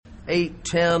8,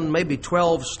 10, maybe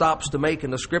 12 stops to make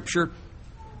in the Scripture.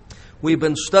 We've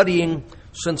been studying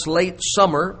since late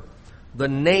summer the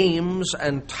names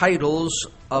and titles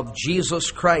of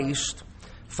Jesus Christ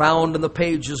found in the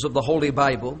pages of the Holy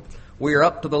Bible. We are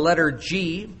up to the letter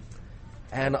G,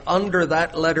 and under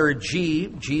that letter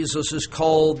G, Jesus is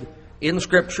called, in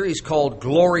Scripture, He's called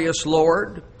Glorious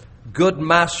Lord, Good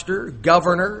Master,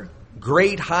 Governor,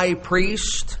 Great High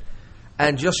Priest,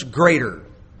 and just greater.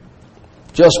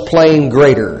 Just plain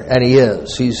greater, and He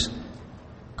is. He's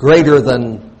greater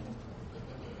than...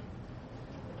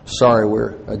 Sorry,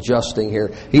 we're adjusting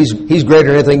here. He's greater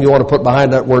than anything you want to put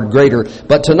behind that word greater.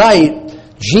 But tonight,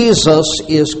 Jesus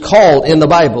is called, in the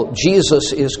Bible,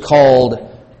 Jesus is called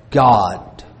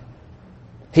God.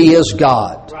 He is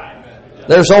God.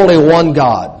 There's only one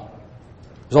God.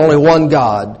 There's only one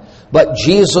God. But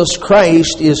Jesus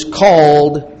Christ is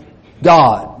called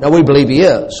God. Now we believe He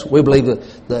is. We believe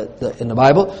that in the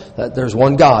Bible that there's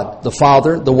one God. The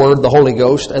Father, the Word, the Holy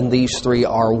Ghost, and these three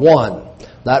are one.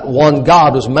 That one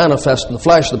God was manifest in the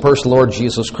flesh, the person of the Lord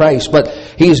Jesus Christ. But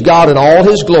He's God in all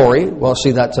His glory. We'll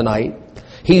see that tonight.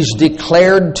 He's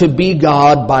declared to be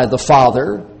God by the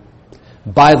Father,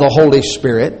 by the Holy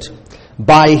Spirit,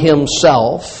 by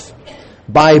Himself,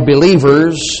 by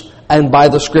believers, and by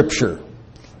the Scripture.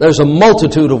 There's a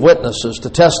multitude of witnesses to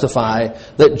testify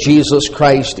that Jesus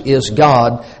Christ is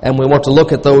God, and we want to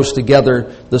look at those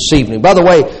together this evening. By the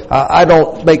way, I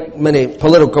don't make many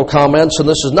political comments, and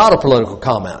this is not a political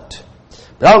comment.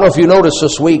 But I don't know if you noticed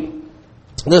this week,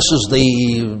 this is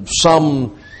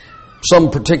some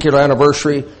particular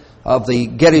anniversary of the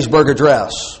Gettysburg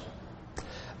Address.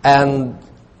 And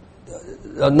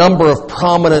a number of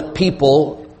prominent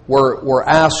people were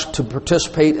asked to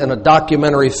participate in a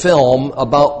documentary film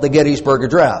about the Gettysburg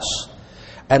Address.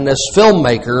 And this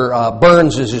filmmaker,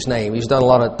 Burns is his name, he's done a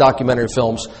lot of documentary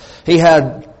films. He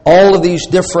had all of these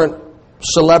different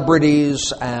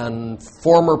celebrities and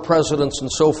former presidents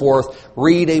and so forth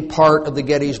read a part of the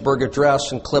Gettysburg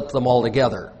Address and clip them all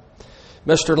together.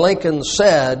 Mr. Lincoln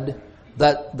said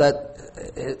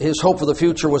that his hope for the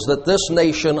future was that this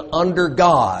nation under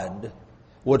God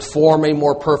would form a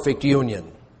more perfect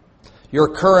union.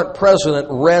 Your current president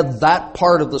read that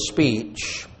part of the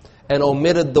speech and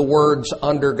omitted the words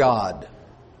under God.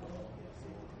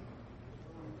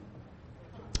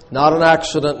 Not an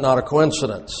accident, not a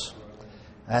coincidence.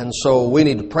 And so we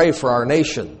need to pray for our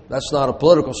nation. That's not a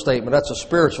political statement, that's a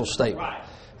spiritual statement.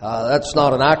 That's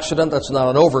not an accident, that's not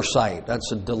an oversight. That's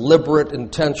a deliberate,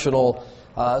 intentional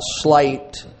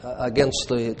slight against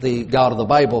the God of the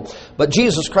Bible. But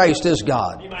Jesus Christ is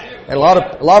God. And a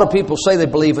lot of people say they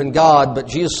believe in God, but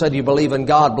Jesus said, you believe in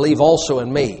God, believe also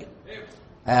in me.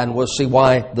 And we'll see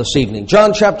why this evening.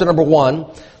 John chapter number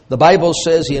 1, the Bible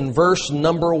says in verse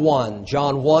number 1,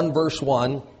 John 1 verse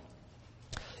 1,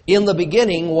 in the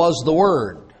beginning was the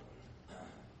Word,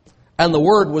 and the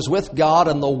Word was with God,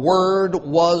 and the Word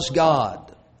was God.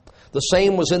 The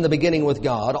same was in the beginning with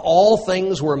God. All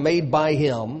things were made by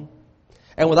Him,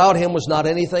 and without Him was not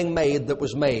anything made that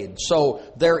was made. So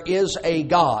there is a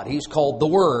God. He's called the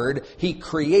Word. He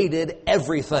created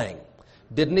everything.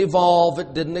 Didn't evolve,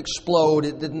 it didn't explode,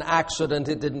 it didn't accident,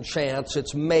 it didn't chance.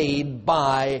 It's made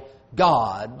by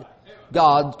God.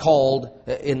 God called,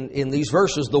 in these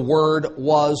verses, the Word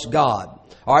was God.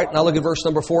 All right, now look at verse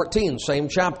number 14, same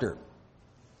chapter.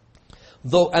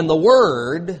 And the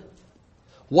Word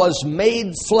was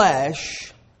made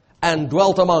flesh and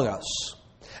dwelt among us.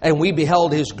 And we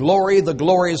beheld His glory, the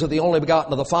glories of the only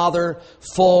begotten of the Father,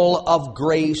 full of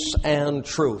grace and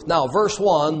truth. Now, verse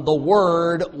 1, the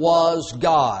Word was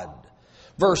God.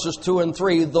 Verses 2 and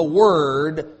 3, the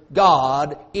Word,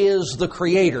 God, is the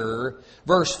Creator.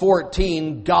 Verse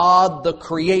 14, God the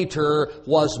Creator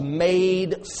was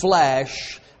made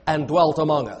flesh and dwelt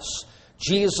among us.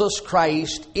 Jesus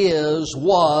Christ is,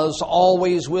 was,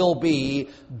 always will be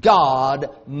God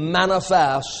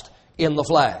manifest in the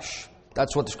flesh.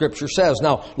 That's what the Scripture says.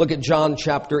 Now, look at John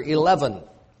chapter 11.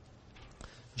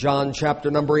 John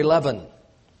chapter number 11.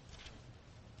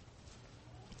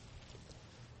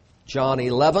 John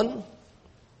 11.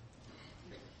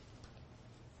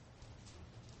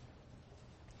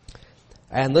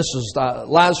 And this is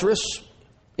Lazarus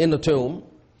in the tomb.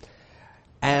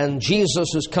 And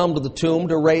Jesus has come to the tomb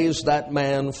to raise that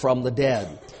man from the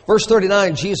dead. Verse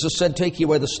 39, Jesus said, take ye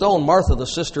away the stone. Martha, the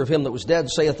sister of him that was dead,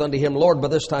 saith unto him, Lord, by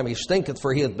this time he stinketh,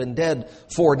 for he hath been dead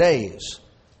 4 days.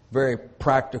 Very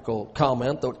practical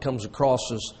comment, though it comes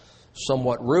across as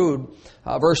somewhat rude.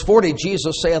 Verse 40,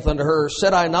 Jesus saith unto her,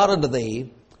 said I not unto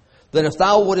thee, that if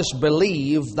thou wouldest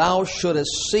believe, thou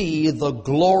shouldest see the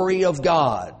glory of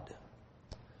God.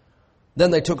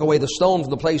 Then they took away the stone from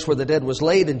the place where the dead was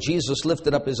laid, and Jesus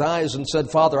lifted up his eyes and said,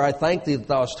 Father, I thank thee that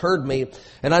thou hast heard me,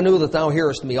 and I knew that thou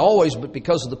hearest me always, but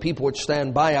because of the people which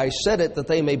stand by, I said it, that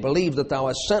they may believe that thou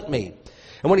hast sent me.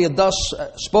 And when he had thus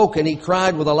spoken, he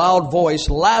cried with a loud voice,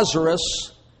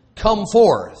 Lazarus, come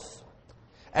forth.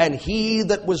 And he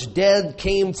that was dead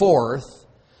came forth,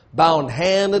 bound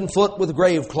hand and foot with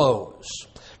grave clothes.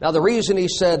 Now the reason he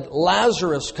said,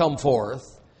 Lazarus, come forth,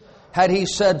 had he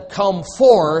said, come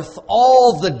forth,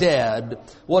 all the dead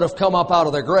would have come up out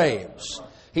of their graves.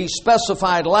 He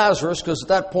specified Lazarus because at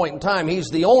that point in time, he's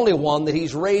the only one that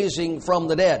he's raising from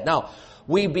the dead. Now,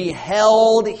 we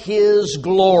beheld his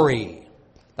glory.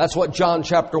 That's what John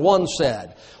chapter 1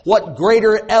 said. What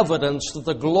greater evidence that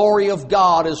the glory of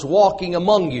God is walking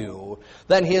among you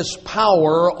than his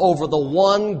power over the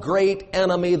one great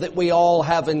enemy that we all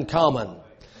have in common.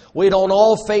 We don't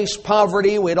all face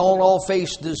poverty. We don't all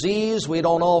face disease. We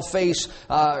don't all face,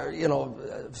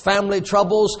 family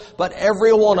troubles. But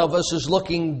every one of us is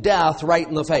looking death right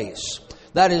in the face.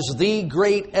 That is the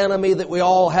great enemy that we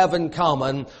all have in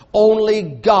common. Only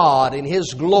God in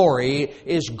his glory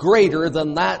is greater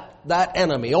than that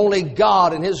enemy. Only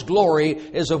God in his glory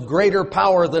is of greater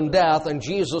power than death. And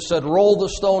Jesus said, roll the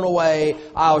stone away.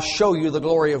 I'll show you the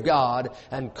glory of God.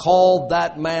 And called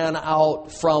that man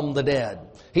out from the dead.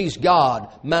 He's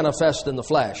God manifest in the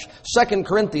flesh. 2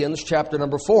 Corinthians chapter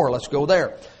number 4. Let's go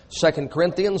there. 2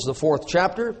 Corinthians, the 4th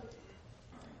chapter.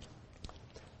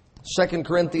 2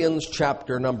 Corinthians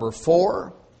chapter number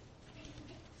 4.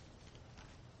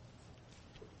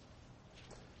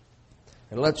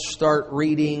 And let's start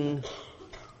reading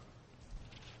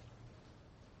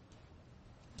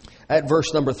at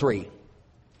verse number 3.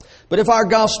 But if our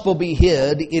gospel be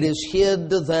hid, it is hid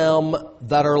to them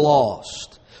that are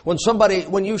lost.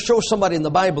 When you show somebody in the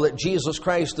Bible that Jesus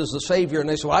Christ is the Savior and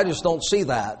they say, well, I just don't see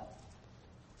that,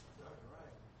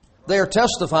 they are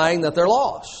testifying that they're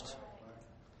lost.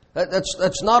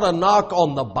 That's not a knock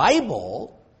on the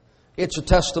Bible. It's a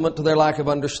testament to their lack of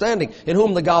understanding. In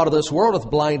whom the God of this world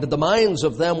hath blinded the minds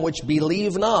of them which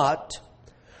believe not,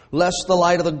 lest the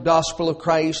light of the gospel of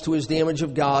Christ, who is the image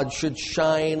of God, should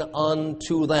shine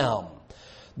unto them.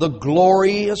 The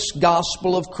glorious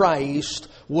gospel of Christ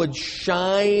would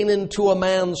shine into a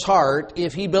man's heart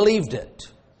if he believed it.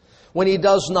 When he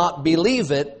does not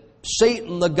believe it,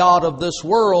 Satan, the god of this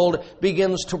world,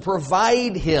 begins to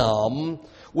provide him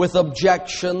with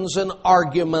objections and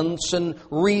arguments and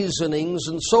reasonings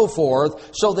and so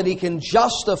forth so that he can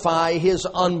justify his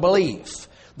unbelief.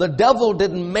 The devil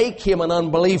didn't make him an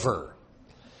unbeliever.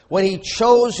 When he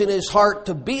chose in his heart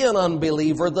to be an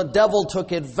unbeliever, the devil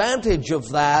took advantage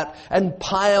of that and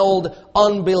piled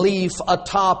unbelief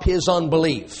atop his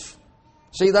unbelief.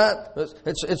 See that?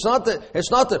 It's not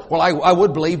that, well, I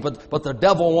would believe, but the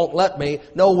devil won't let me.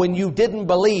 No, when you didn't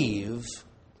believe,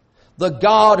 the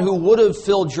God who would have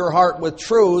filled your heart with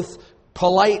truth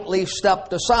politely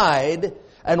stepped aside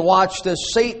and watched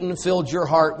as Satan filled your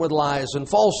heart with lies and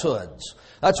falsehoods.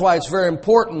 That's why it's very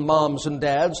important, moms and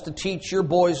dads, to teach your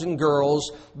boys and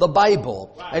girls the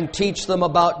Bible and teach them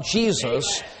about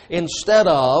Jesus instead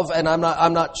of, and I'm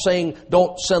not saying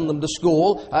don't send them to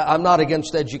school. I'm not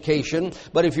against education.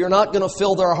 But if you're not going to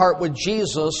fill their heart with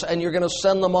Jesus and you're going to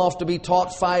send them off to be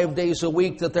taught 5 days a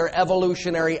week that they're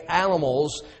evolutionary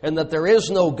animals and that there is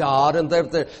no God and they're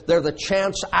the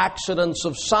chance accidents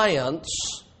of science,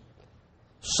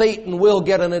 Satan will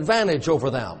get an advantage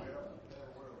over them.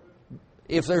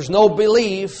 If there's no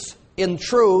belief in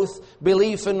truth,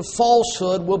 belief in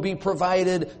falsehood will be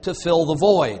provided to fill the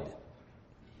void.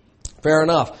 Fair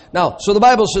enough. Now, so the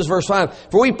Bible says, verse 5,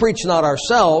 for we preach not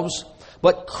ourselves,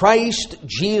 but Christ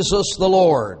Jesus the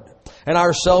Lord, and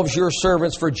ourselves your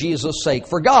servants for Jesus' sake.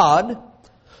 For God,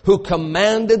 who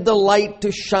commanded the light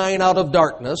to shine out of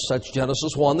darkness, that's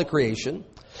Genesis 1, the creation,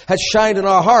 has shined in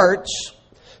our hearts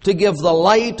to give the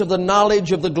light of the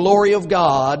knowledge of the glory of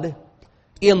God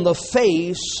in the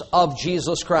face of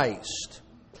Jesus Christ.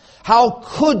 How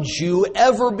could you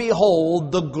ever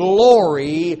behold the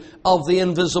glory of the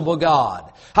invisible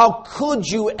God? How could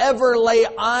you ever lay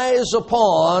eyes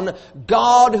upon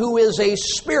God who is a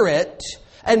spirit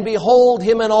and behold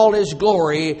Him in all His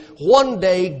glory? One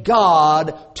day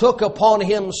God took upon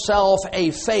Himself a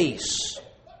face.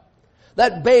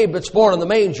 That babe that's born in the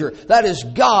manger, that is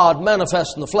God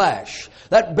manifest in the flesh.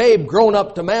 That babe grown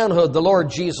up to manhood, the Lord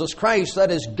Jesus Christ,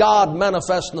 that is God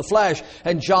manifest in the flesh.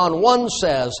 And John 1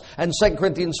 says, and 2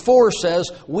 Corinthians 4 says,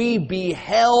 we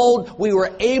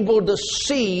were able to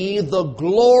see the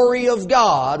glory of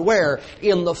God. Where?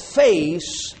 In the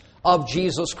face of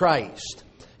Jesus Christ.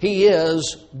 He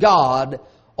is God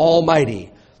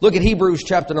Almighty. Look at Hebrews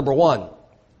chapter number 1.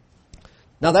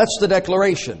 Now that's the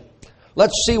declaration.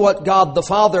 Let's see what God the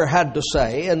Father had to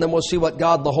say, and then we'll see what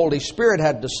God the Holy Spirit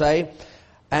had to say,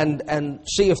 and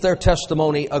see if their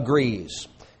testimony agrees.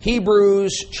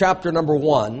 Hebrews chapter number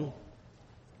 1.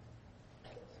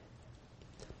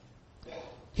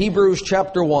 Hebrews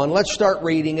chapter 1. Let's start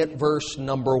reading at verse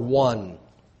number 1.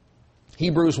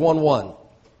 Hebrews 1:1.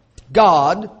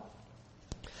 God,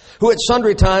 who at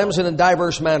sundry times and in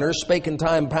diverse manners spake in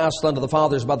time past unto the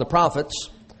fathers by the prophets,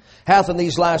 hath in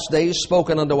these last days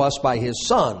spoken unto us by His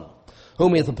Son,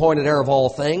 whom He hath appointed heir of all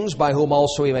things, by whom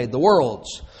also He made the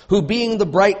worlds, who being the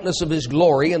brightness of His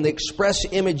glory and the express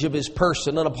image of His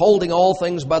person, and upholding all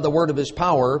things by the word of His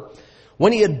power,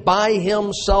 when He had by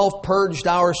Himself purged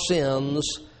our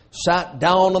sins, sat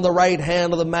down on the right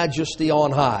hand of the Majesty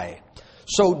on high.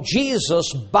 So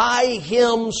Jesus by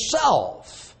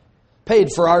Himself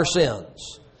paid for our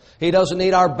sins. He doesn't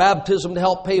need our baptism to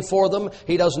help pay for them.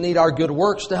 He doesn't need our good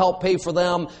works to help pay for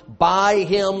them. By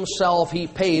Himself, He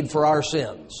paid for our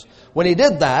sins. When He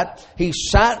did that, He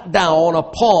sat down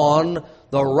upon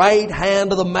the right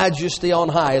hand of the Majesty on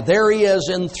high. There He is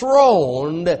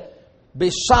enthroned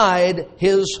beside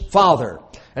His Father.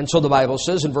 And so the Bible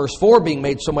says in verse 4, being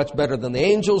made so much better than the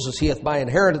angels, as He hath by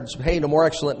inheritance paid a more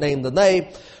excellent name than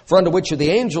they. For unto which of the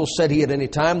angels said He at any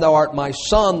time, Thou art my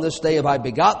Son, this day have I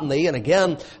begotten thee. And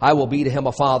again, I will be to him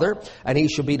a father, and he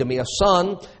shall be to me a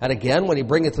son. And again, when He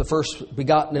bringeth the first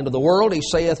begotten into the world, He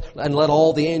saith, And let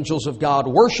all the angels of God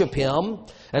worship Him.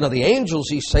 And of the angels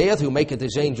He saith, Who maketh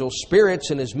His angels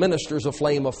spirits, and His ministers a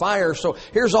flame of fire. So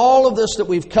here's all of this that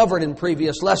we've covered in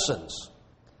previous lessons.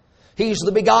 He's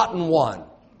the begotten one,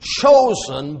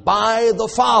 chosen by the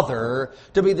Father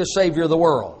to be the Savior of the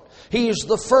world. He's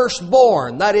the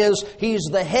firstborn. That is, He's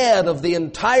the head of the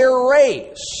entire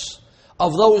race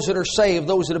of those that are saved,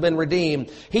 those that have been redeemed.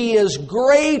 He is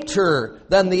greater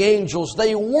than the angels.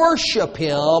 They worship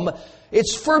Him.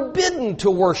 It's forbidden to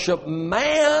worship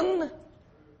man.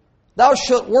 Thou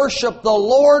shalt worship the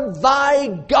Lord thy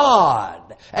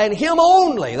God, and Him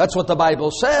only. That's what the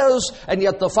Bible says. And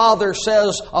yet the Father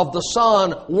says of the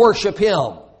Son, worship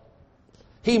Him.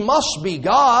 He must be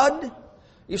God.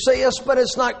 You say, yes, but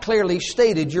it's not clearly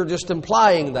stated. You're just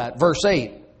implying that. Verse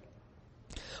 8.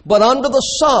 But unto the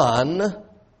Son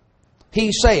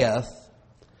He saith,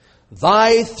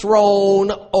 Thy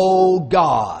throne, O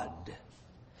God,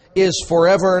 is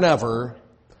forever and ever.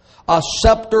 A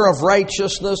scepter of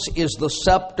righteousness is the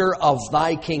scepter of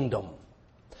Thy kingdom.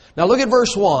 Now look at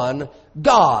verse 1.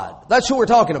 God. That's who we're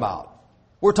talking about.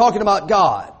 We're talking about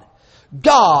God.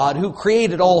 God who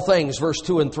created all things, verse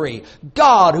 2 and 3.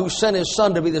 God who sent His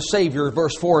Son to be the Savior,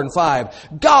 verse 4 and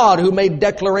 5. God who made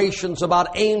declarations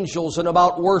about angels and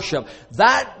about worship.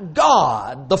 That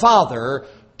God, the Father,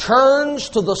 turns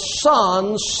to the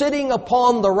Son sitting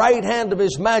upon the right hand of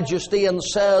His majesty and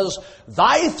says,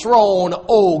 Thy throne,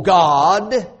 O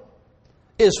God,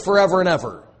 is forever and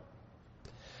ever.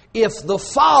 If the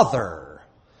Father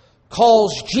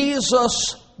calls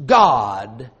Jesus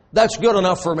God, that's good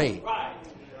enough for me.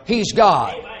 He's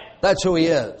God. That's who He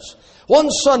is. One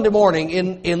Sunday morning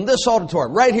in this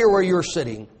auditorium, right here where you're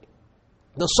sitting,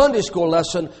 the Sunday school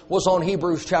lesson was on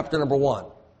Hebrews chapter number 1.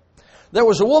 There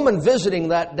was a woman visiting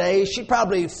that day. She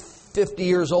probably 50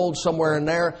 years old, somewhere in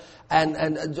there, and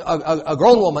a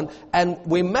grown woman. And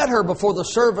we met her before the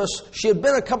service. She had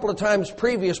been a couple of times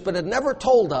previous, but had never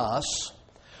told us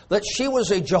that she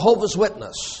was a Jehovah's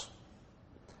Witness.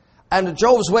 And the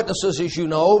Jehovah's Witnesses, as you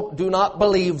know, do not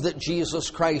believe that Jesus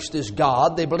Christ is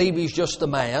God. They believe He's just a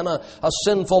man, a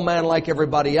sinful man like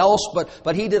everybody else,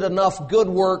 but He did enough good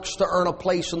works to earn a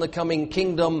place in the coming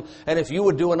kingdom. And if you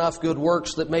would do enough good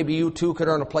works, that maybe you too could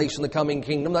earn a place in the coming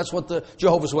kingdom. That's what the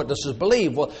Jehovah's Witnesses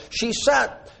believe. Well, she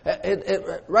sat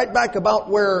right back about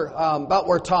where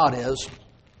Todd is.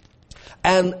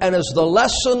 And as the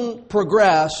lesson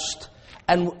progressed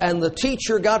and the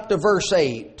teacher got to verse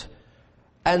 8,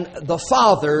 and the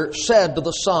Father said to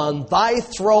the Son, Thy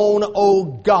throne, O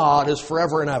God, is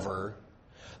forever and ever.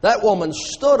 That woman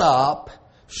stood up,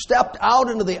 stepped out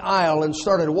into the aisle, and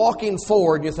started walking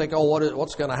forward. And you think, oh,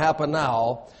 what's going to happen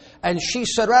now? And she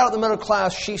said, right out in the middle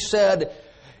class, she said,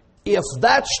 if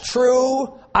that's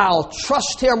true, I'll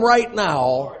trust Him right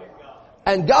now.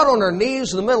 And got on her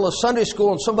knees in the middle of Sunday school,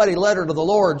 and somebody led her to the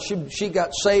Lord. She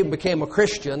got saved, became a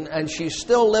Christian, and she's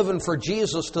still living for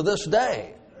Jesus to this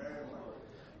day.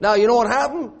 Now, you know what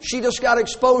happened? She just got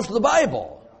exposed to the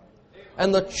Bible.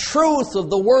 And the truth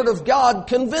of the Word of God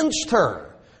convinced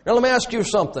her. Now, let me ask you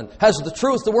something. Has the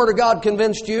truth of the Word of God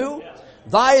convinced you? Yes.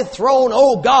 Thy throne,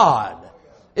 O God,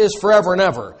 is forever and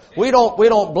ever. We don't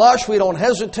blush, we don't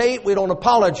hesitate, we don't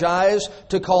apologize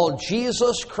to call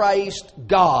Jesus Christ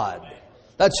God.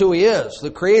 That's who He is, the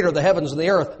Creator of the heavens and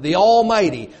the earth, the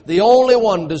Almighty, the only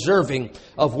one deserving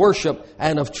of worship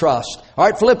and of trust. All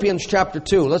right, Philippians chapter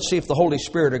 2. Let's see if the Holy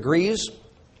Spirit agrees.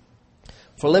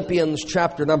 Philippians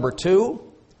chapter number 2.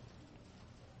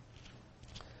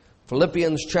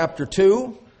 Philippians chapter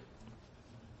 2.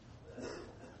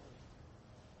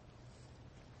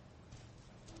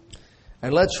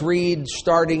 And let's read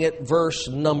starting at verse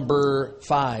number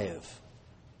 5.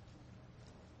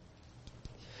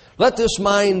 Let this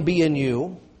mind be in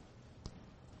you,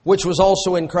 which was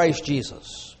also in Christ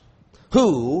Jesus,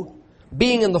 who,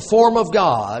 being in the form of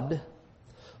God,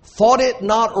 thought it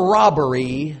not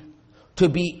robbery to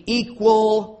be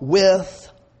equal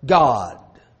with God,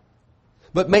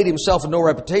 but made himself of no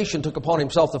reputation, took upon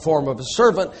himself the form of a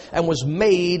servant, and was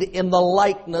made in the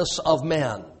likeness of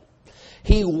men.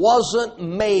 He wasn't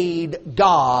made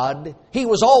God. He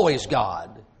was always God.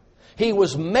 He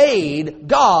was made,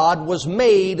 God was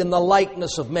made in the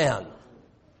likeness of men.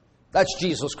 That's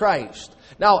Jesus Christ.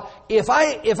 Now, if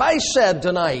I said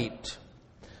tonight,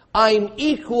 I'm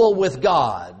equal with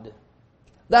God,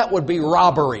 that would be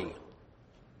robbery.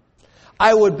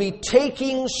 I would be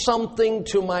taking something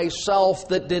to myself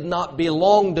that did not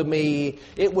belong to me.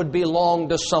 It would belong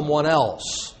to someone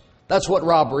else. That's what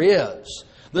robbery is.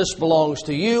 This belongs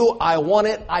to you. I want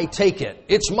it. I take it.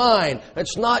 It's mine.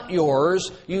 It's not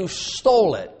yours. You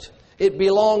stole it. It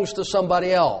belongs to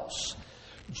somebody else.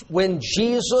 When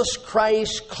Jesus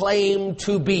Christ claimed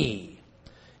to be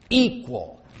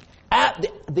equal, at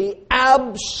the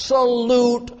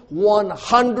absolute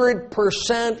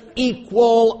 100%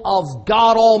 equal of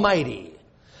God Almighty,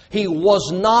 He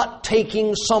was not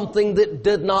taking something that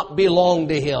did not belong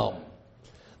to Him.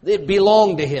 It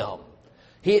belonged to Him.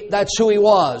 That's who He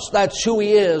was. That's who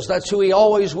He is. That's who He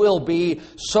always will be.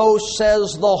 So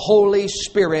says the Holy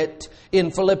Spirit in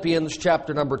Philippians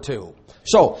chapter number 2.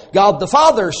 So, God the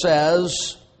Father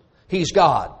says He's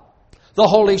God. The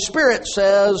Holy Spirit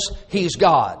says He's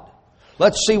God.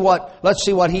 Let's see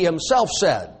what He Himself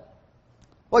said.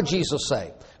 What did Jesus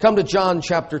say? Come to John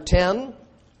chapter 10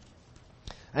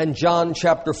 and John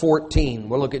chapter 14.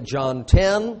 We'll look at John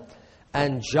 10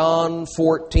 and John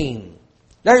 14.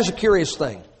 Now, here's a curious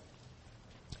thing.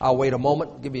 I'll wait a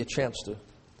moment, give you a chance to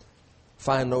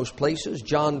find those places.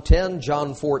 John 10,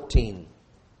 John 14.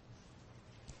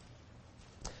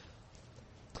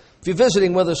 If you're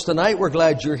visiting with us tonight, we're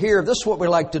glad you're here. This is what we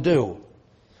like to do.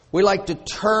 We like to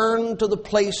turn to the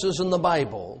places in the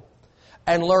Bible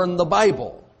and learn the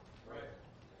Bible.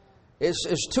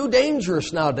 It's too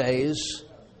dangerous nowadays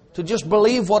to just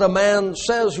believe what a man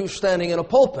says who's standing in a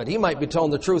pulpit. He might be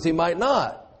telling the truth, he might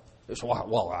not.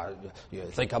 You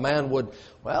think a man would?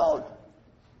 Well,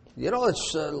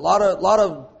 it's a lot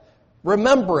of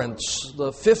remembrance,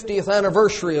 the 50th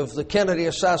anniversary of the Kennedy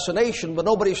assassination, but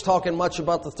nobody's talking much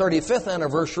about the 35th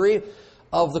anniversary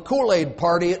of the Kool-Aid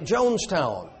party at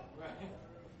Jonestown.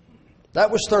 That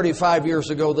was 35 years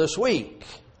ago this week.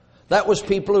 That was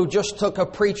people who just took a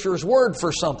preacher's word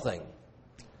for something.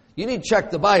 You need to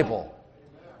check the Bible.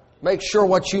 Make sure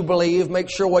what you believe, make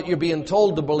sure what you're being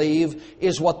told to believe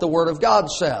is what the Word of God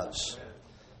says.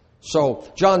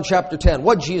 So, John chapter 10.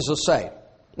 What did Jesus say?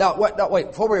 Now, wait,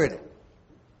 before we read it.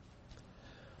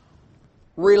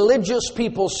 Religious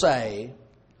people say,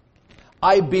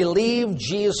 I believe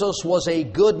Jesus was a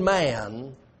good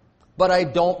man, but I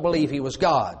don't believe He was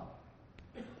God.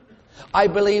 I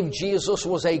believe Jesus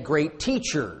was a great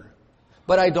teacher,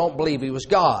 but I don't believe He was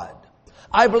God.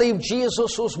 I believe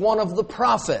Jesus was one of the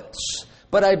prophets,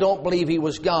 but I don't believe He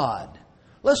was God.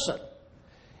 Listen,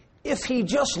 if He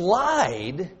just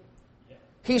lied,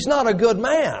 He's not a good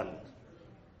man.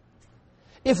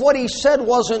 If what He said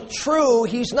wasn't true,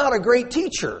 He's not a great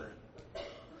teacher.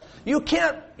 You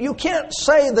can't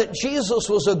say that Jesus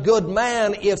was a good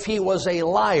man if He was a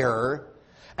liar,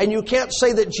 and you can't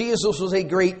say that Jesus was a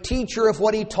great teacher if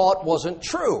what He taught wasn't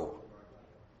true.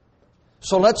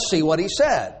 So let's see what He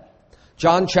said.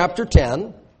 John chapter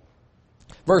 10,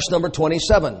 verse number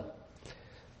 27.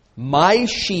 My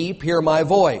sheep hear my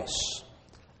voice,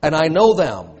 and I know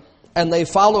them, and they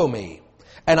follow me,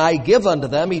 and I give unto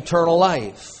them eternal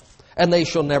life, and they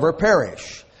shall never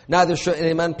perish, neither shall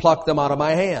any man pluck them out of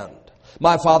my hand.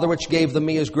 My Father which gave them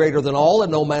me is greater than all,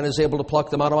 and no man is able to pluck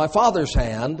them out of my Father's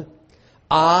hand.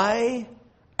 I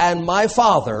and my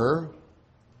Father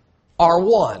are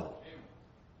one.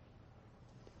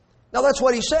 Now that's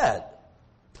what He said.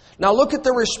 Now look at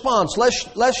the response,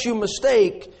 lest you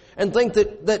mistake and think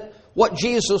that what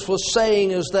Jesus was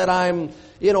saying is that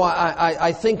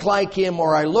I think like Him,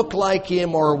 or I look like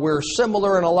Him, or we're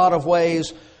similar in a lot of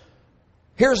ways.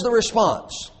 Here's the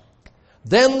response.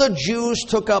 Then the Jews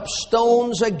took up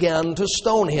stones again to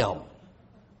stone him.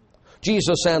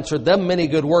 Jesus answered them, Many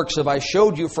good works have I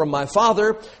showed you from my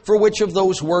Father. For which of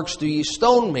those works do ye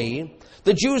stone me?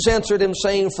 The Jews answered him,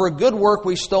 saying, For a good work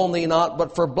we stone thee not,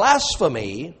 but for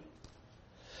blasphemy.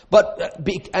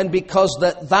 And because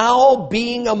that thou,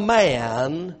 being a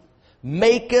man,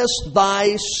 makest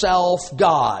thyself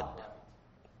God.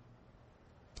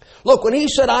 Look, when he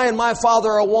said, I and my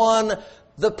Father are one,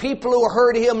 the people who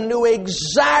heard him knew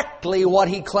exactly what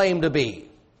he claimed to be.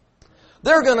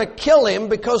 They're going to kill him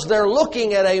because they're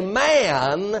looking at a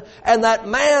man, and that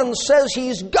man says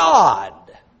he's God.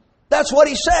 That's what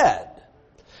he said.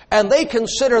 And they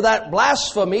consider that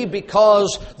blasphemy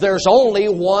because there's only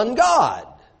one God.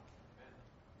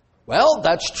 Well,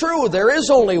 that's true. There is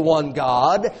only one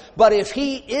God. But if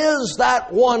he is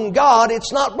that one God,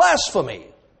 it's not blasphemy.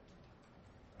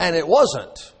 And it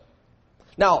wasn't.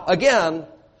 Now, again,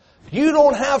 you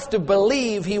don't have to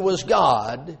believe he was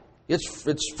God.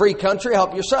 It's free country,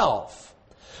 help yourself.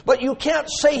 But you can't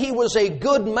say he was a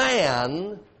good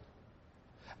man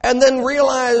and then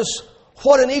realize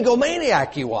what an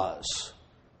egomaniac he was.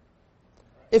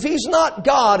 If he's not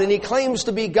God and he claims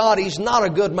to be God, he's not a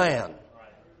good man.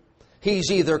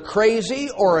 He's either crazy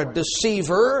or a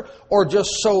deceiver or just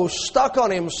so stuck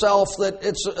on himself that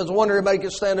it's a wonder everybody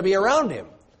can stand to be around him.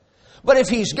 But if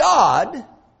he's God,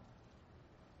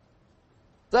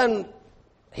 then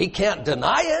he can't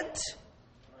deny it.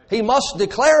 He must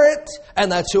declare it,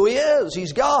 and that's who he is.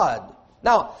 He's God.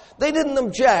 Now, they didn't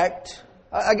object.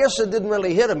 I guess it didn't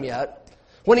really hit him yet.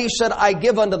 When he said, I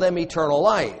give unto them eternal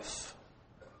life.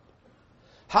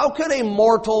 How could a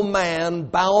mortal man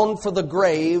bound for the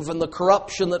grave and the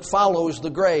corruption that follows the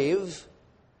grave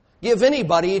give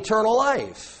anybody eternal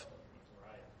life?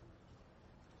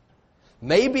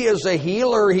 Maybe as a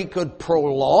healer he could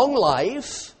prolong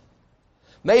life.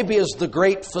 Maybe as the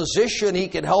great physician he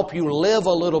could help you live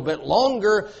a little bit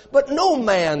longer. But no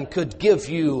man could give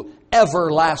you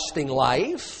everlasting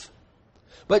life.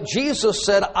 But Jesus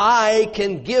said, I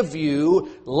can give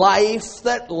you life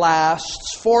that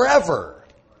lasts forever.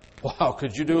 Well, how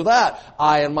could you do that?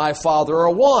 I and my Father are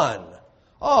one.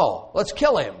 Oh, let's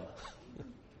kill him.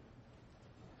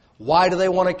 Why do they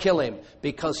want to kill him?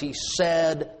 Because he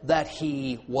said that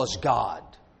he was God.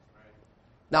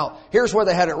 Now, here's where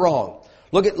they had it wrong.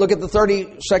 Look at the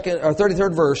 32nd or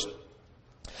 33rd verse.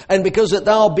 And because that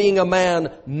thou, being a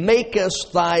man,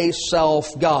 makest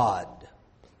thyself God.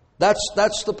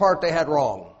 That's the part they had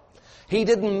wrong. He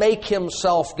didn't make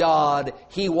himself God.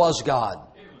 He was God.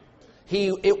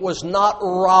 It was not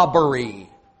robbery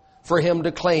for him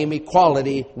to claim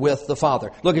equality with the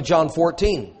Father. Look at John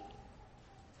 14.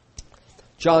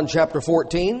 John chapter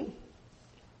 14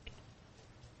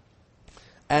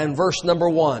 and verse number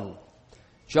 1.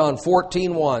 John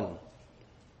 14:1.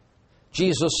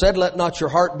 Jesus said, Let not your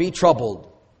heart be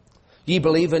troubled. Ye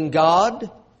believe in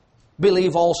God,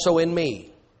 believe also in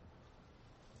me.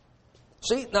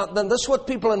 See, now then this is what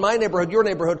people in my neighborhood, your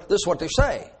neighborhood, this is what they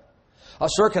say.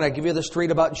 Sir, can I give you the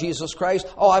street about Jesus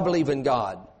Christ? Oh, I believe in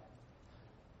God.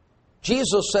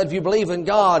 Jesus said, if you believe in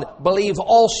God, believe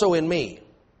also in me.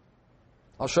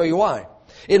 I'll show you why.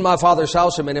 In my Father's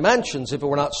house are many mansions. If it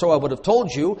were not so, I would have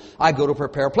told you, I go to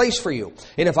prepare a place for you.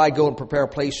 And if I go and prepare a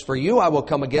place for you, I will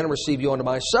come again and receive you unto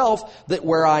myself, that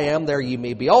where I am, there ye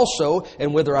may be also,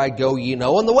 and whither I go ye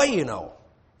know, and the way ye know.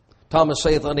 Thomas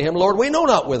saith unto him, Lord, we know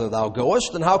not whither thou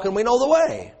goest, and how can we know the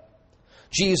way?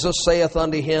 Jesus saith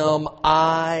unto him,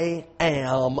 I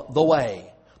am the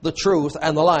way, the truth,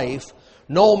 and the life.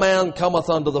 No man cometh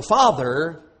unto the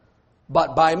Father,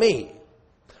 but by me.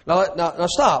 Now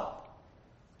stop.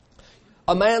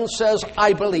 A man says,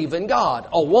 I believe in God.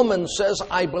 A woman says,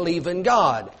 I believe in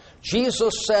God.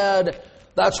 Jesus said,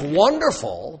 that's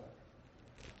wonderful,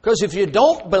 because if you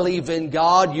don't believe in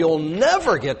God, you'll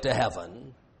never get to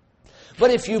heaven.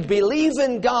 But if you believe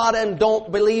in God and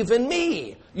don't believe in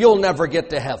me, you'll never get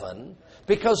to heaven.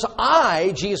 Because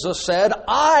Jesus said,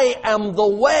 I am the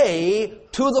way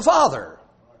to the Father.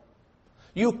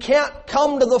 You can't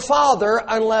come to the Father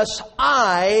unless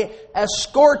I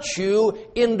escort you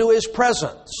into His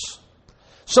presence.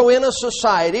 So in a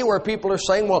society where people are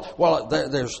saying, well,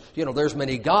 there's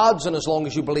many gods, and as long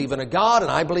as you believe in a God,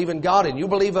 and I believe in God, and you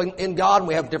believe in God, and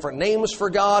we have different names for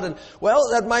God, and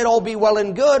well, that might all be well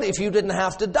and good if you didn't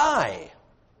have to die.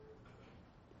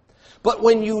 But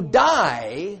when you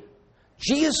die,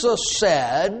 Jesus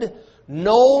said,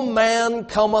 no man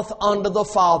cometh unto the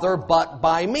Father but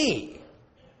by me.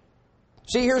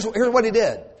 See, here's what He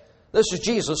did. This is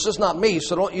Jesus. This is not me,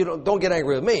 so don't get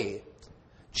angry with me.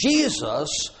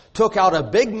 Jesus took out a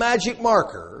big magic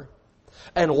marker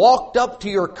and walked up to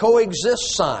your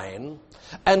coexist sign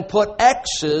and put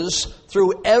X's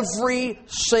through every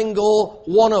single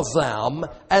one of them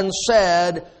and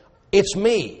said, it's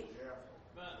me.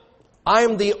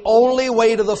 I'm the only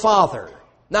way to the Father.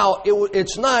 Now,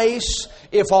 it's nice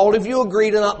if all of you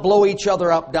agree to not blow each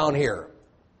other up down here.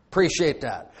 Appreciate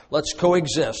that. Let's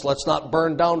coexist. Let's not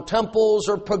burn down temples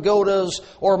or pagodas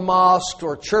or mosques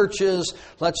or churches.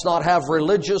 Let's not have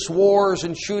religious wars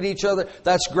and shoot each other.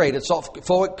 That's great. It's all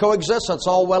coexist. That's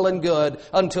all well and good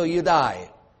until you die.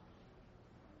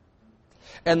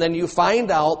 And then you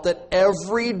find out that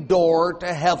every door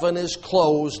to heaven is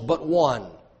closed but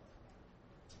one.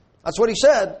 That's what he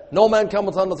said. No man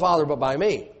cometh unto the Father but by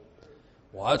me.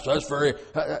 Well, that's very...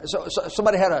 So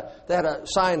somebody had a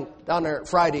sign down there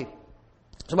Friday.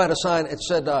 Somebody had a sign.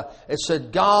 It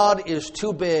said, God is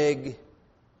too big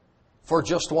for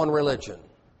just one religion.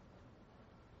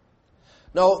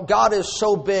 No, God is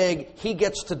so big, He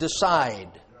gets to decide.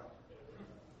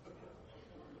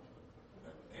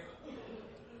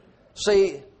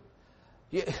 See,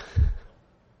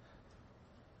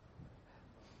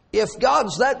 if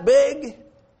God's that big,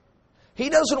 He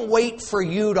doesn't wait for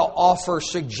you to offer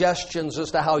suggestions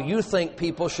as to how you think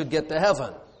people should get to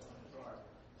heaven.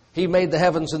 He made the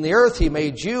heavens and the earth. He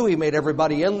made you. He made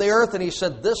everybody in the earth. And He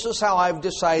said, this is how I've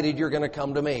decided you're going to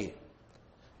come to me.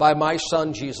 By my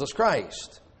Son, Jesus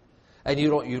Christ. And you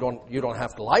don't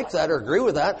have to like that or agree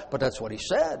with that, but that's what He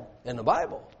said in the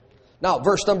Bible. Now,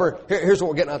 here's what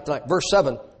we're getting at tonight. Verse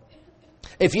 7.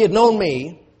 If ye had known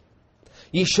me,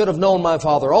 ye should have known my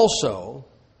Father also.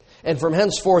 And from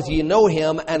henceforth ye know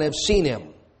Him and have seen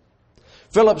Him.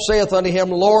 Philip saith unto Him,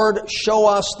 Lord, show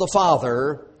us the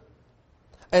Father,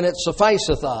 and it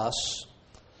sufficeth us.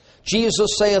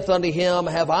 Jesus saith unto him,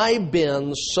 have I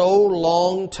been so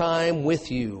long time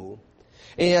with you,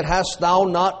 and yet hast thou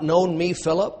not known me,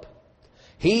 Philip?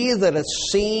 He that hath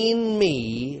seen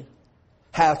me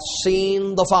hath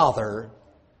seen the Father.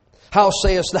 How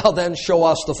sayest thou then, show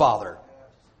us the Father?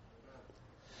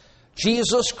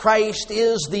 Jesus Christ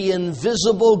is the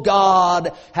invisible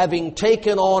God, having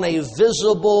taken on a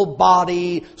visible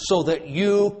body so that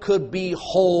you could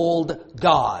behold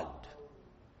God.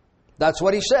 That's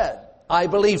what He said. I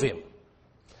believe Him.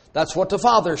 That's what the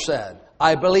Father said.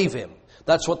 I believe Him.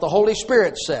 That's what the Holy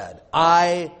Spirit said.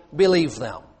 I believe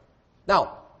them.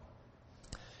 Now,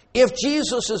 if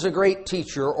Jesus is a great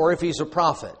teacher or if He's a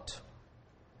prophet,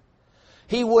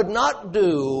 He would not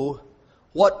do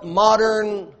what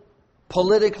modern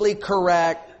politically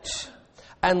correct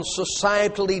and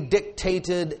societally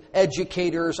dictated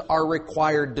educators are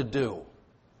required to do.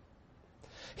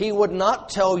 He would not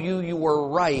tell you you were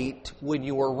right when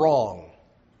you were wrong.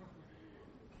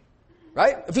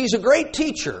 Right? If He's a great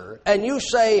teacher and you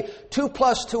say 2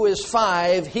 + 2 is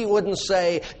 5, He wouldn't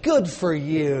say, good for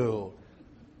you.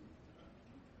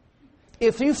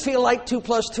 If you feel like 2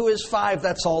 + 2 is 5,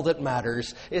 that's all that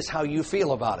matters, is how you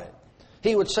feel about it.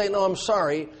 He would say, no, I'm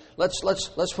sorry. Let's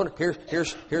put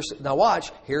here's now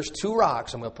watch, here's 2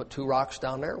 rocks. I'm going to put 2 rocks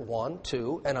down there. 1,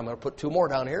 2, and I'm going to put 2 more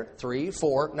down here. 3,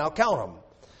 4. Now count them.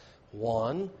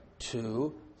 1,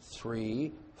 2,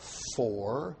 3,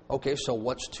 4. Okay, so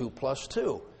what's 2 + 2?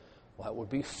 Well, that would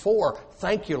be 4.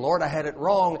 Thank you, Lord. I had it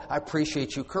wrong. I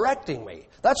appreciate you correcting me.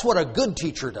 That's what a good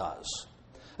teacher does.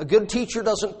 A good teacher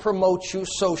doesn't promote you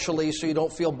socially so you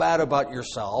don't feel bad about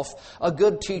yourself. A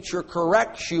good teacher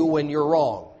corrects you when you're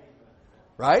wrong.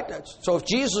 Right? So if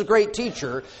Jesus is a great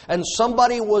teacher and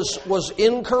somebody was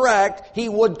incorrect, He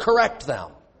would correct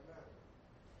them.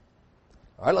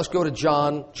 All right, let's go to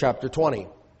John chapter 20.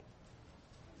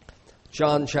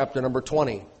 John chapter number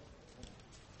 20.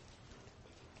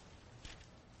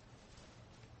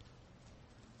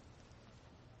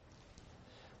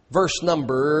 Verse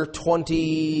number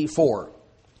 24.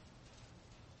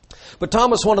 But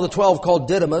Thomas, one of the 12, called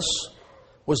Didymus,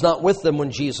 was not with them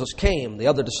when Jesus came. The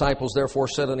other disciples therefore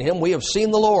said unto Him, we have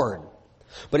seen the Lord.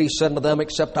 But He said unto them,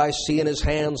 except I see in His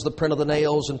hands the print of the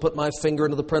nails, and put my finger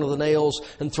into the print of the nails,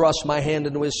 and thrust my hand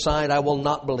into His side, I will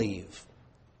not believe.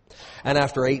 And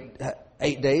after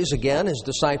eight days again, His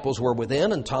disciples were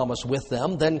within, and Thomas with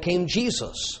them. Then came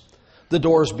Jesus, the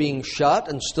doors being shut,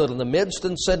 and stood in the midst,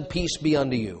 and said, peace be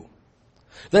unto you.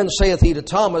 Then saith He to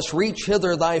Thomas, reach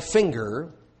hither thy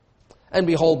finger, and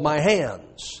behold my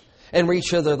hands. And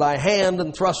reach hither thy hand,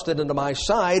 and thrust it into my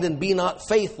side, and be not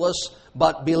faithless,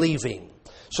 but believing.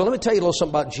 So let me tell you a little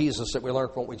something about Jesus that we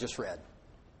learned from what we just read.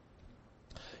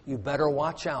 You better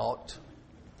watch out.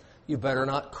 You better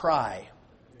not cry.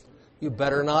 You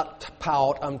better not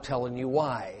pout. I'm telling you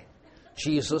why.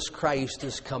 Jesus Christ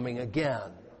is coming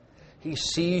again. He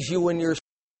sees you in your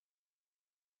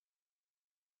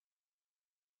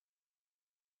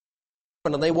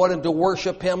Testament, and they wanted to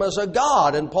worship Him as a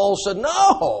God. And Paul said,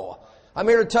 no, I'm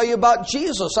here to tell you about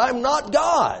Jesus. I'm not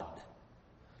God.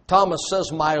 Thomas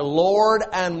says, my Lord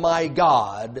and my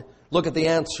God. Look at the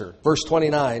answer. Verse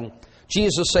 29.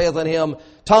 Jesus saith unto him,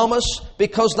 Thomas,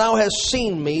 because thou hast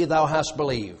seen me, thou hast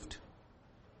believed.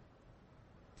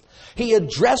 He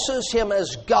addresses him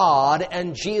as God,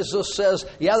 and Jesus says,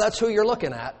 yeah, that's who you're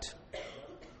looking at.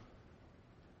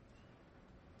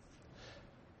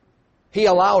 He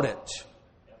allowed it.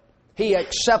 He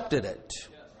accepted it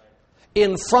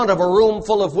in front of a room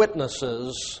full of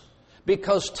witnesses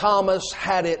because Thomas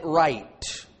had it right.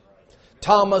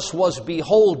 Thomas was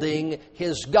beholding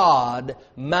his God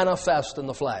manifest in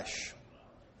the flesh.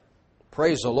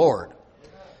 Praise the Lord.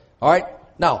 All right,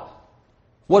 now,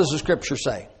 what does the Scripture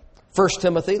say? 1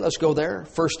 Timothy, let's go there.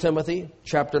 1 Timothy,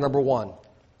 chapter number 1.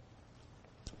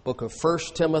 Book of 1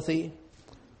 Timothy,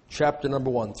 chapter number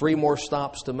 1. 3 more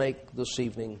stops to make this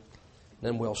evening.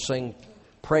 Then we'll sing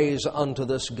praise unto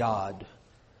this God.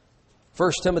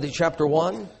 1 Timothy, chapter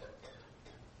 1.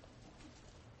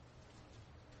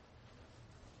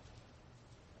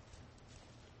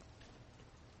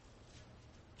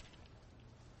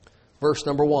 Verse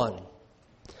number 1.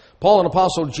 Paul, an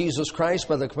apostle of Jesus Christ,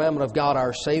 by the commandment of God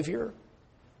our Savior,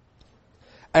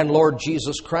 and Lord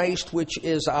Jesus Christ, which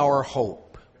is our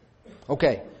hope.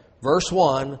 Okay, verse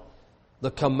 1,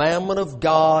 the commandment of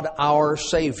God our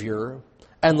Savior,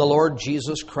 and the Lord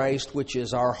Jesus Christ, which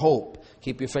is our hope.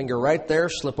 Keep your finger right there,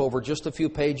 slip over just a few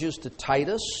pages to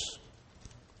Titus.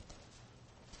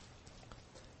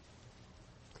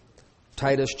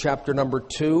 Titus chapter number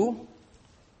 2.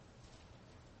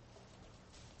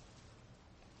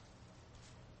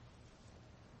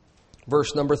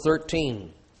 Verse number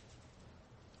 13.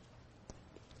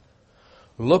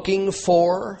 Looking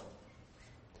for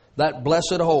that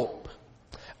blessed hope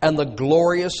and the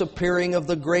glorious appearing of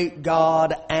the great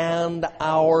God and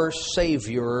our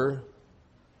Savior,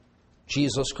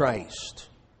 Jesus Christ.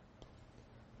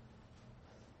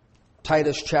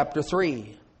 Titus chapter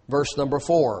 3, verse number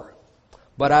 4.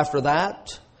 But after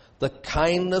that, the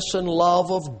kindness and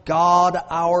love of God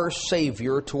our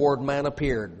Savior toward man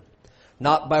appeared.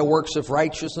 Not by works of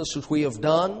righteousness which we have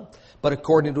done, but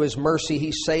according to His mercy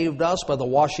He saved us by the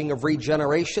washing of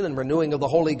regeneration and renewing of the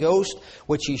Holy Ghost,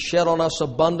 which He shed on us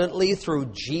abundantly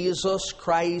through Jesus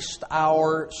Christ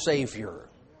our Savior.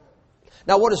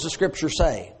 Now what does the Scripture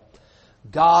say?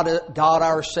 God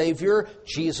our Savior,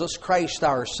 Jesus Christ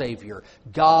our Savior.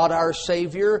 God our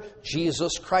Savior,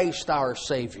 Jesus Christ our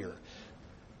Savior.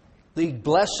 The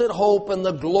blessed hope and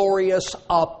the glorious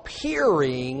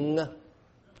appearing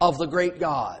of the great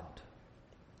God.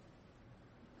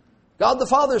 God the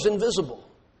Father is invisible.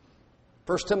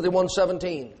 1 Timothy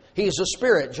 1:17. He's a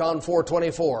spirit. John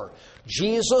 4:24.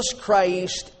 Jesus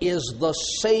Christ is the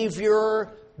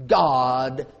Savior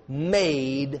God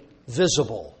made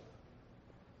visible.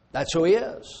 That's who He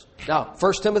is. Now,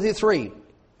 1 Timothy 3.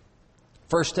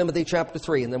 1 Timothy chapter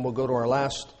 3, and then we'll go to our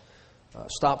last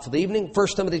stop for the evening. 1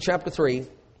 Timothy chapter 3,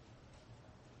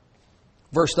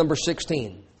 verse number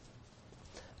 16.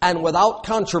 And without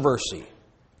controversy,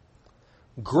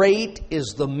 great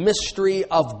is the mystery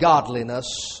of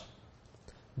godliness.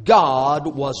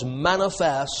 God was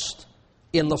manifest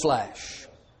in the flesh.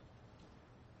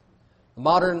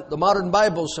 The modern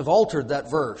Bibles have altered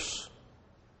that verse.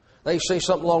 They say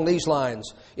something along these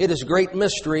lines. It is a great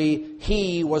mystery,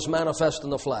 He was manifest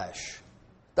in the flesh.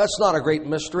 That's not a great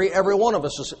mystery. Every one of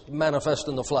us is manifest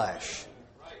in the flesh.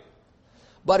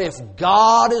 But if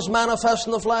God is manifest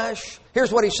in the flesh,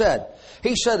 here's what He said.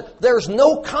 He said, there's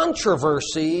no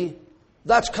controversy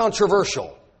that's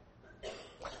controversial.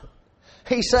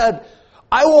 He said,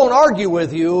 I won't argue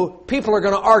with you. People are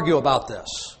going to argue about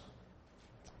this.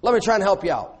 Let me try and help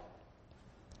you out.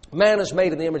 Man is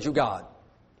made in the image of God.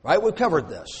 Right? We've covered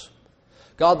this.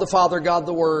 God the Father, God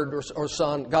the Word or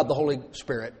Son, God the Holy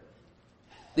Spirit.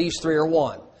 These three are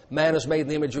one. Man is made in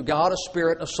the image of God, a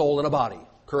spirit, a soul, and a body.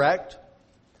 Correct?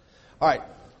 All right.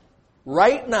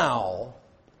 Right now,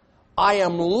 I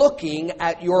am looking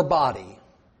at your body.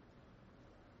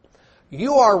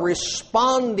 You are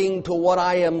responding to what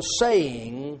I am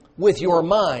saying with your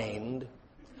mind.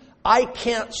 I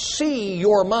can't see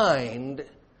your mind,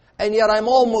 and yet I'm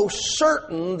almost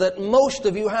certain that most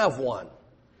of you have one.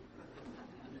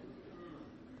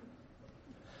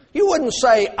 You wouldn't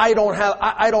say, I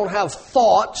don't have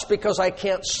thoughts because I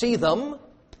can't see them.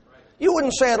 You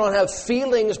wouldn't say I don't have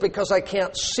feelings because I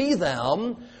can't see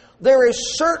them. There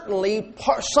is certainly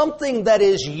something that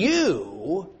is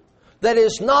you that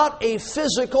is not a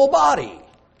physical body.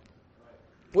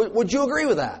 Would you agree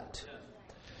with that?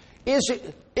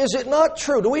 Is it not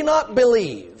true? Do we not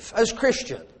believe as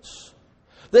Christians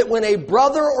that when a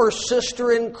brother or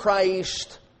sister in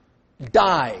Christ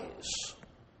dies,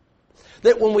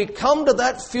 that when we come to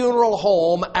that funeral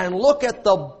home and look at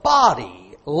the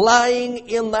body lying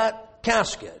in that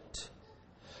casket,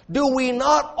 do we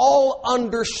not all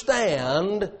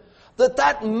understand that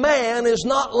that man is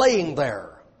not laying there?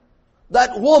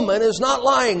 That woman is not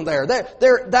lying there.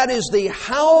 That is the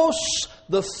house,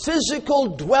 the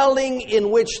physical dwelling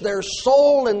in which their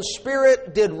soul and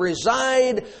spirit did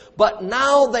reside, but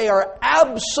now they are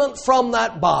absent from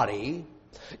that body.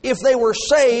 If they were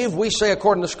saved, we say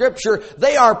according to Scripture,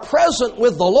 they are present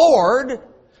with the Lord.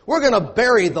 We're going to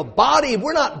bury the body.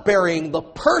 We're not burying the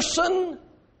person.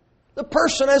 The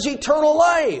person has eternal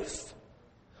life.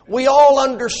 We all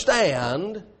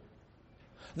understand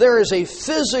there is a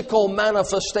physical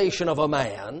manifestation of a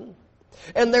man,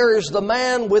 and there is the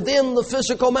man within the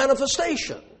physical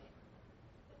manifestation.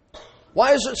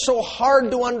 Why is it so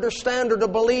hard to understand or to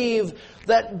believe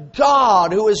that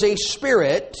God, who is a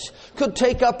spirit, could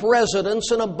take up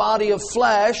residence in a body of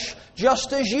flesh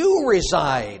just as you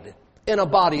reside in a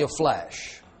body of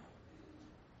flesh?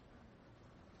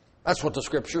 That's what the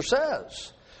Scripture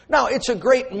says. Now, it's a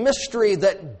great mystery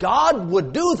that God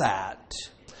would do that,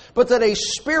 but that a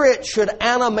spirit should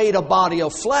animate a body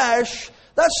of flesh,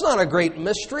 that's not a great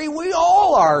mystery. We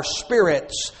all are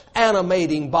spirits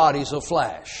animating bodies of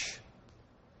flesh.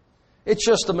 It's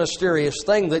just a mysterious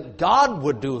thing that God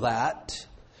would do that,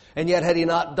 and yet had He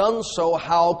not done so,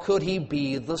 how could He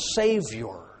be the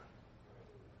Savior?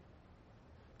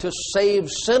 To save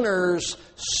sinners,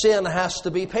 sin has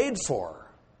to be paid for.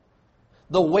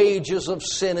 The wages of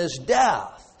sin is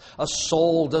death. A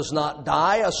soul does not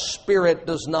die. A spirit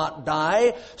does not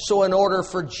die. So in order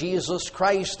for Jesus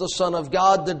Christ, the Son of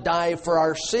God, to die for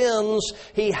our sins,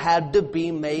 He had to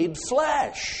be made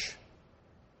flesh.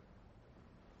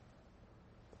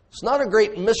 It's not a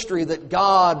great mystery that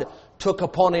God took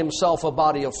upon Himself a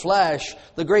body of flesh.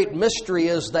 The great mystery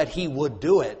is that He would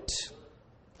do it.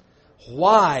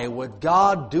 Why would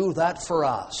God do that for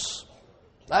us?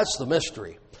 That's the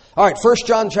mystery. All right, 1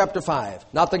 John chapter 5.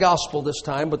 Not the gospel this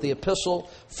time, but the epistle.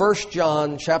 1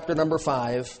 John chapter number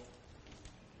 5.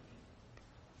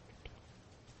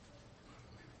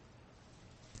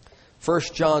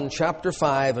 First John chapter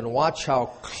 5, and watch how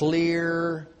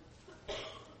clear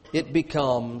it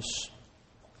becomes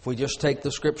if we just take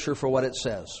the Scripture for what it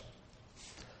says.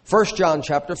 1 John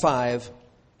chapter 5,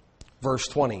 verse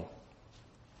 20.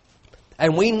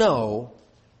 And we know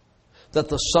that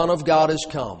the Son of God is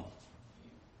come,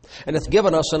 and hath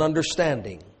given us an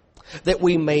understanding, that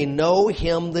we may know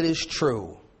Him that is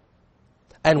true.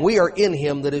 And we are in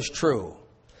Him that is true,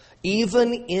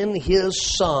 even in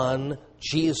His Son,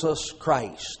 Jesus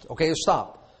Christ. Okay,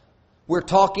 stop. We're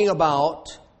talking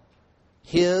about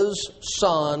His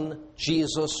Son,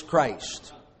 Jesus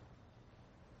Christ.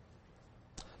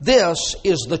 This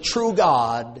is the true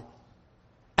God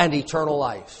and eternal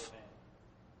life.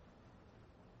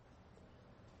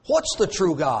 What's the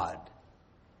true God?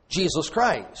 Jesus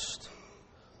Christ.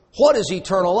 What is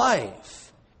eternal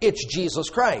life? It's Jesus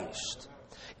Christ.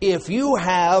 If you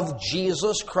have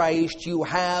Jesus Christ, you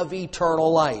have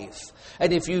eternal life.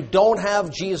 And if you don't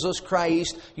have Jesus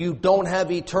Christ, you don't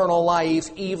have eternal life,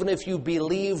 even if you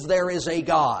believe there is a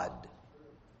God.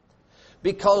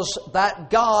 Because that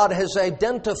God has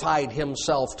identified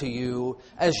Himself to you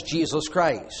as Jesus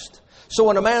Christ. So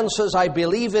when a man says, I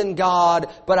believe in God,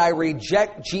 but I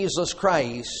reject Jesus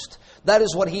Christ, that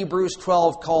is what Hebrews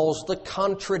 12 calls the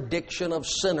contradiction of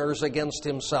sinners against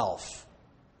himself.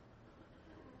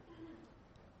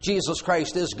 Jesus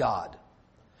Christ is God.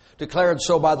 Declared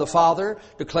so by the Father,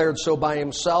 declared so by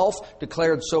Himself,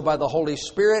 declared so by the Holy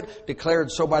Spirit,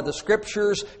 declared so by the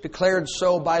Scriptures, declared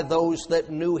so by those that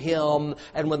knew Him.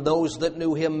 And when those that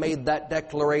knew Him made that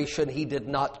declaration, He did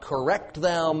not correct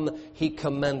them, He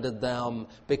commended them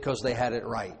because they had it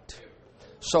right.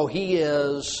 So He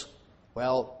is,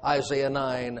 well, Isaiah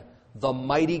 9, the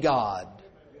mighty God,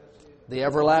 the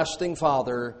everlasting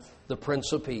Father, the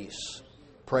Prince of Peace.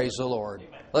 Praise the Lord.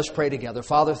 Let's pray together.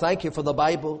 Father, thank You for the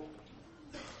Bible.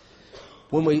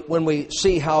 When we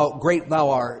see how great Thou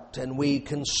art and we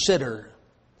consider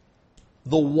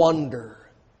the wonder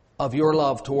of Your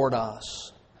love toward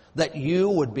us, that You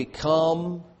would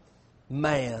become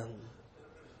man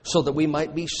so that we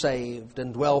might be saved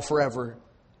and dwell forever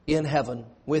in heaven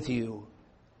with You,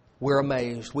 we're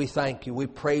amazed. We thank You. We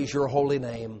praise Your holy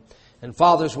name. And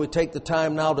fathers, we take the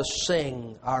time now to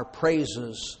sing our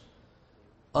praises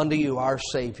unto You, our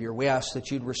Savior. We ask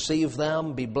that You'd receive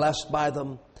them, be blessed by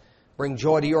them, bring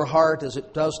joy to Your heart as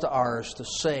it does to ours to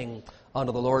sing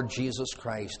unto the Lord Jesus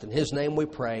Christ. In His name we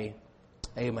pray.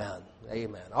 Amen.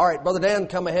 Amen. All right, Brother Dan,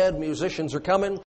 come ahead. Musicians are coming.